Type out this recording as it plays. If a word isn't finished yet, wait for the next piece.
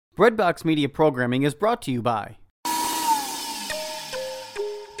Breadbox Media programming is brought to you by...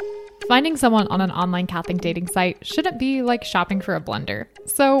 Finding someone on an online Catholic dating site shouldn't be like shopping for a blender.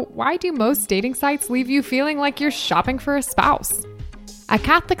 So why do most dating sites leave you feeling like you're shopping for a spouse? At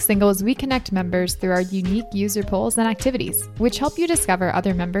Catholic Singles, we connect members through our unique user polls and activities, which help you discover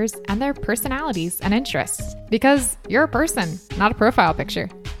other members and their personalities and interests. Because you're a person, not a profile picture.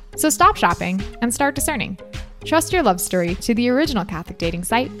 So stop shopping and start discerning. Trust your love story to the original Catholic dating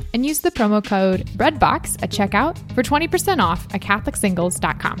site and use the promo code BREADBOX at checkout for 20% off at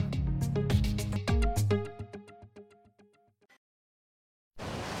CatholicSingles.com.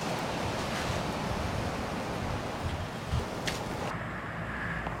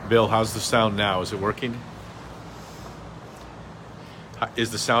 Bill, how's the sound now? Is it working?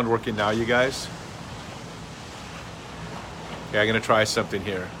 Is the sound working now, you guys? Okay, I'm going to try something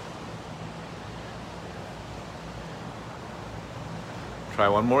here. Try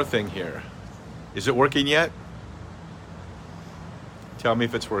one more thing here. Is it working yet? Tell me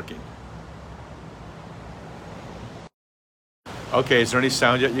if it's working. Okay, is there any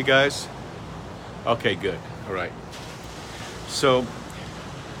sound yet, you guys? Okay, good. All right. So,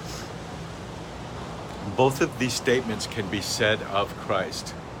 both of these statements can be said of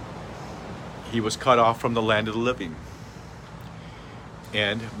Christ. He was cut off from the land of the living.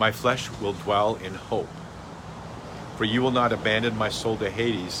 And my flesh will dwell in hope. For you will not abandon my soul to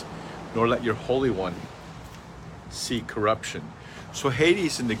Hades, nor let your Holy One see corruption. So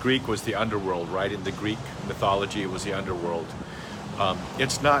Hades in the Greek was the underworld, right? In the Greek mythology, it was the underworld.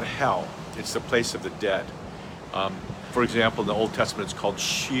 It's not hell. It's the place of the dead. For example, in the Old Testament, it's called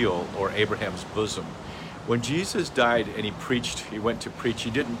Sheol, or Abraham's bosom. When Jesus died and he went to preach, he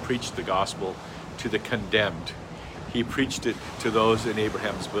didn't preach the gospel to the condemned. He preached it to those in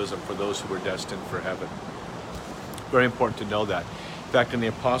Abraham's bosom, for those who were destined for heaven. Very important to know that. In fact, in the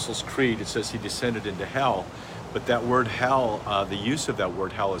Apostles' Creed, it says he descended into hell, but that word hell, the use of that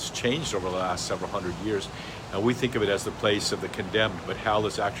word hell has changed over the last several hundred years. And we think of it as the place of the condemned, but hell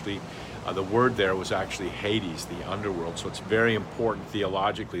is actually, the word there was actually Hades, the underworld. So it's very important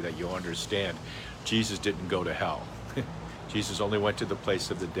theologically that you understand Jesus didn't go to hell. Jesus only went to the place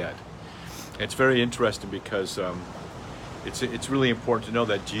of the dead. And it's very interesting because it's really important to know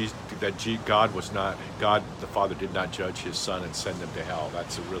that God the Father did not judge his Son and send him to hell.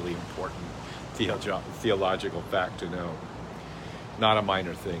 That's a really important theological fact to know. Not a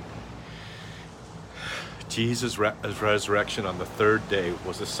minor thing. Jesus' resurrection on the third day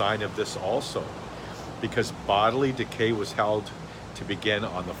was a sign of this also, because bodily decay was held to begin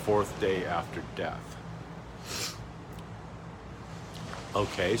on the fourth day after death.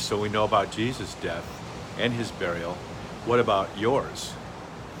 Okay, so we know about Jesus' death and his burial. What about yours?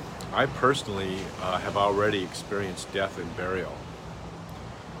 I personally have already experienced death and burial,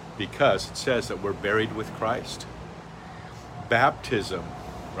 because it says that we're buried with Christ. Baptism,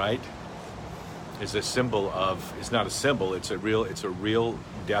 right, is a symbol of, it's not a symbol, it's a real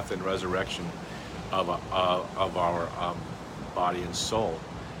death and resurrection of our body and soul.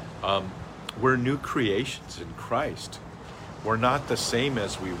 We're new creations in Christ. We're not the same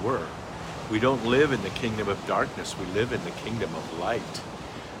as we were. We don't live in the kingdom of darkness. We live in the kingdom of light.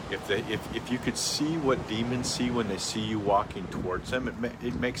 If you could see what demons see when they see you walking towards them,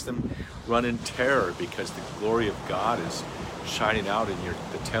 it makes them run in terror, because the glory of God is shining out in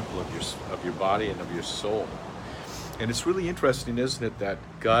the temple of your body and of your soul. And it's really interesting, isn't it, that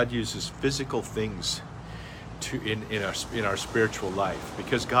God uses physical things in our spiritual life,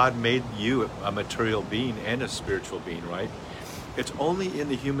 because God made you a material being and a spiritual being, right? It's only in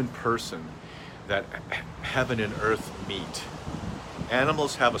the human person that heaven and earth meet.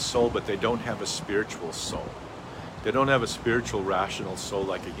 Animals have a soul, but they don't have a spiritual soul. They don't have a spiritual, rational soul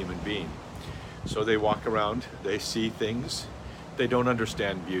like a human being. So they walk around, they see things, they don't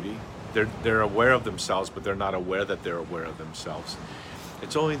understand beauty. They're aware of themselves, but they're not aware that they're aware of themselves.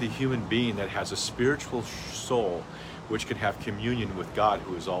 It's only the human being that has a spiritual soul which can have communion with God,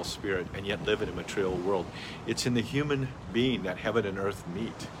 who is all spirit, and yet live in a material world. It's in the human being that heaven and earth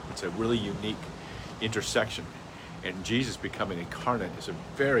meet. It's a really unique intersection. And Jesus becoming incarnate is a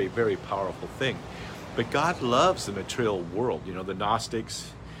very, very powerful thing. But God loves the material world. You know, the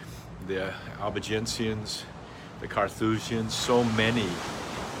Gnostics, the Albigensians, the Carthusians, so many,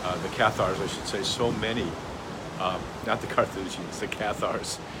 the Cathars, I should say, so many, not the Carthusians, the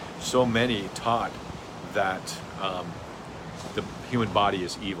Cathars, so many taught that the human body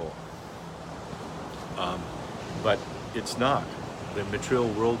is evil. But it's not. The material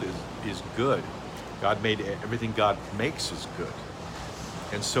world is good. God made everything God makes is good.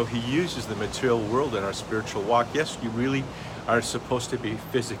 And so he uses the material world in our spiritual walk. Yes, you really are supposed to be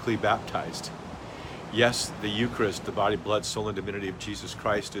physically baptized. Yes, the Eucharist, the body, blood, soul, and divinity of Jesus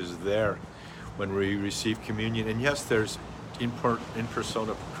Christ is there when we receive communion. And yes, there's in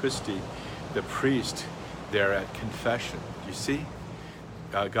persona Christi, the priest, there at confession. You see,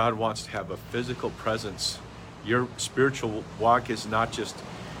 God wants to have a physical presence. Your spiritual walk is not just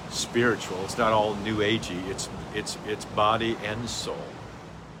spiritual. It's not all new agey. It's body and soul.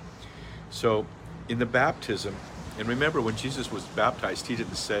 So in the baptism, and remember when Jesus was baptized, he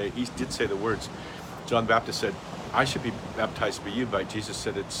did say the words, John the Baptist said, I should be baptized by you, but Jesus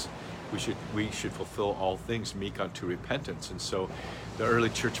said we should fulfill all things, meek unto repentance. And so the early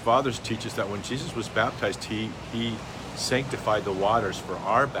church fathers teach us that when Jesus was baptized, he sanctified the waters for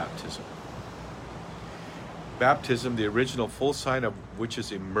our baptism. Baptism, the original full sign of which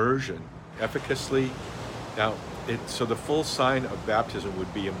is immersion, efficaciously. Now, so the full sign of baptism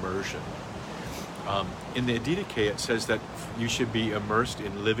would be immersion. In the Didache, it says that you should be immersed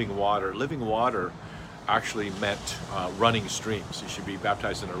in living water. Living water actually meant running streams. You should be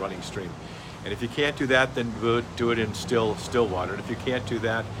baptized in a running stream. And if you can't do that, then do it in still water. And if you can't do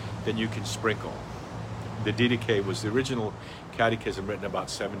that, then you can sprinkle. The Didache was the original catechism written about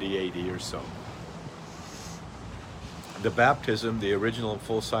 70 AD or so. The baptism, the original and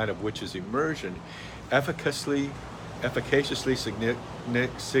full sign of which is immersion, efficaciously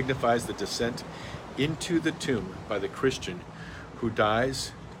signifies the descent into the tomb by the Christian who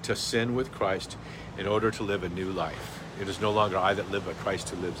dies to sin with Christ in order to live a new life. It is no longer I that live, but Christ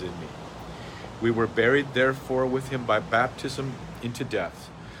who lives in me. We were buried, therefore, with him by baptism into death,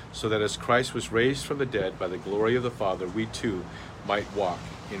 so that as Christ was raised from the dead by the glory of the Father, we too might walk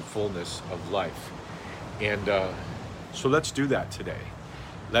in fullness of life. And so let's do that today.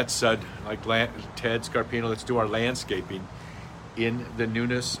 Let's, like Ted Scarpino, let's do our landscaping in the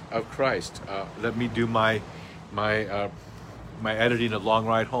newness of Christ. Let me do my editing of Long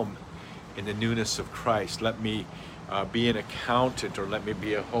Ride Home in the newness of Christ. Let me be an accountant, or let me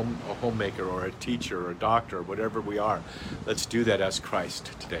be a homemaker, or a teacher, or a doctor, or whatever we are. Let's do that as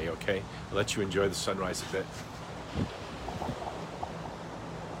Christ today, okay? I'll let you enjoy the sunrise a bit.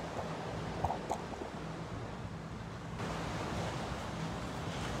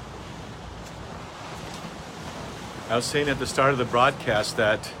 I was saying at the start of the broadcast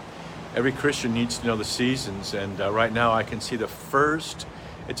that every Christian needs to know the seasons, and right now I can see the first,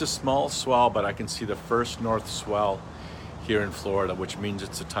 it's a small swell, but I can see the first north swell here in Florida, which means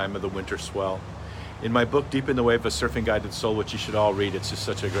it's the time of the winter swell. In my book, Deep in the Wave, A Surfing Guide to the Soul, which you should all read, it's just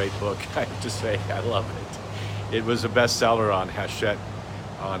such a great book, I have to say, I love it. It was a bestseller on Hachette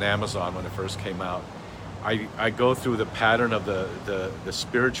on Amazon when it first came out. I go through the pattern of the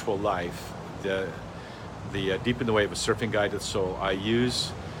spiritual life, the Deep in the Wave, A Surfing Guide to the Soul. I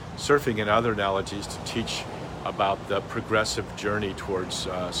use surfing and other analogies to teach about the progressive journey towards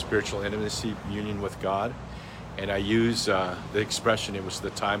spiritual intimacy, union with God. And I use the expression, it was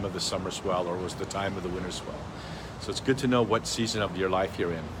the time of the summer swell, or it was the time of the winter swell. So it's good to know what season of your life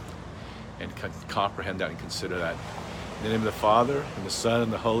you're in and comprehend that and consider that. In the name of the Father, and the Son,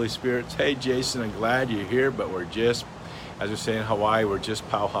 and the Holy Spirit. Hey, Jason, I'm glad you're here, but we're just, as we say in Hawaii, we're just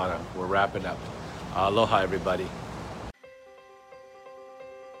pauhana. We're wrapping up. Aloha, everybody.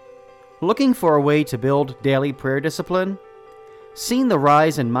 Looking for a way to build daily prayer discipline? Seen the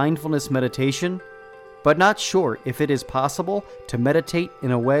rise in mindfulness meditation, but not sure if it is possible to meditate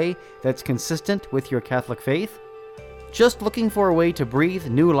in a way that's consistent with your Catholic faith? Just looking for a way to breathe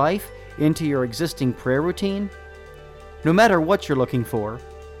new life into your existing prayer routine? No matter what you're looking for,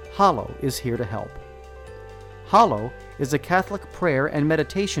 Hallow is here to help. Hallow is a Catholic prayer and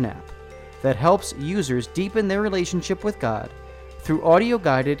meditation app that helps users deepen their relationship with God through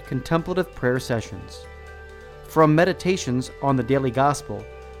audio-guided contemplative prayer sessions. From meditations on the daily gospel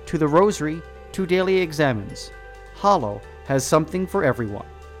to the rosary to daily examens, Hallow has something for everyone.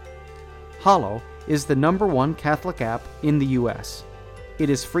 Hallow is the #1 Catholic app in the US. It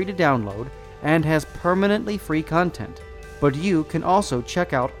is free to download and has permanently free content, but you can also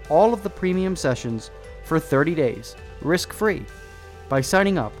check out all of the premium sessions for 30 days, risk-free, by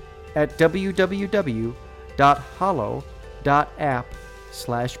signing up at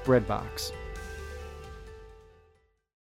www.hallow.app/breadbox.